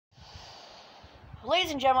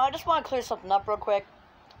Ladies and gentlemen, I just want to clear something up real quick.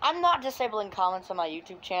 I'm not disabling comments on my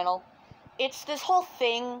YouTube channel. It's this whole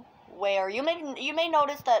thing where you may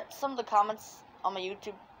notice that some of the comments on my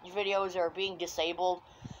YouTube videos are being disabled.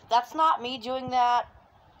 That's not me doing that.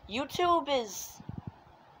 YouTube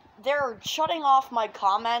they're shutting off my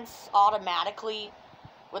comments automatically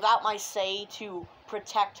without my say to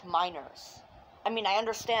protect minors. I mean, I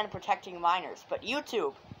understand protecting minors, but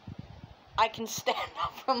YouTube, I can stand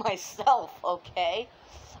up for myself, okay?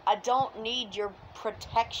 I don't need your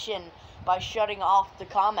protection by shutting off the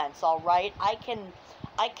comments, alright? I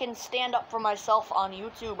can stand up for myself on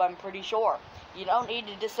YouTube, I'm pretty sure. You don't need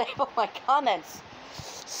to disable my comments.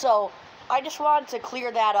 So, I just wanted to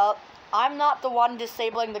clear that up. I'm not the one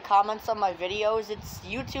disabling the comments on my videos. It's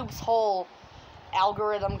YouTube's whole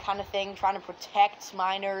algorithm kind of thing, trying to protect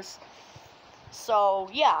minors. So,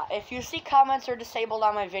 yeah, if you see comments are disabled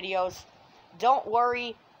on my videos, don't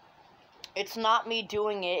worry. It's not me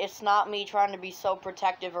doing it. It's not me trying to be so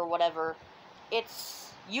protective or whatever.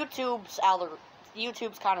 It's YouTube's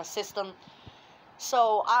kind of system.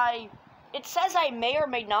 So, it says I may or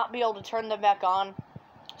may not be able to turn them back on.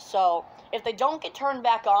 So, if they don't get turned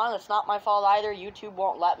back on, it's not my fault either. YouTube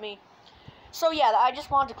won't let me. So, yeah, I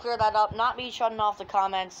just wanted to clear that up. Not me shutting off the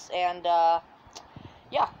comments. And, yeah,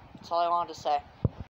 that's all I wanted to say.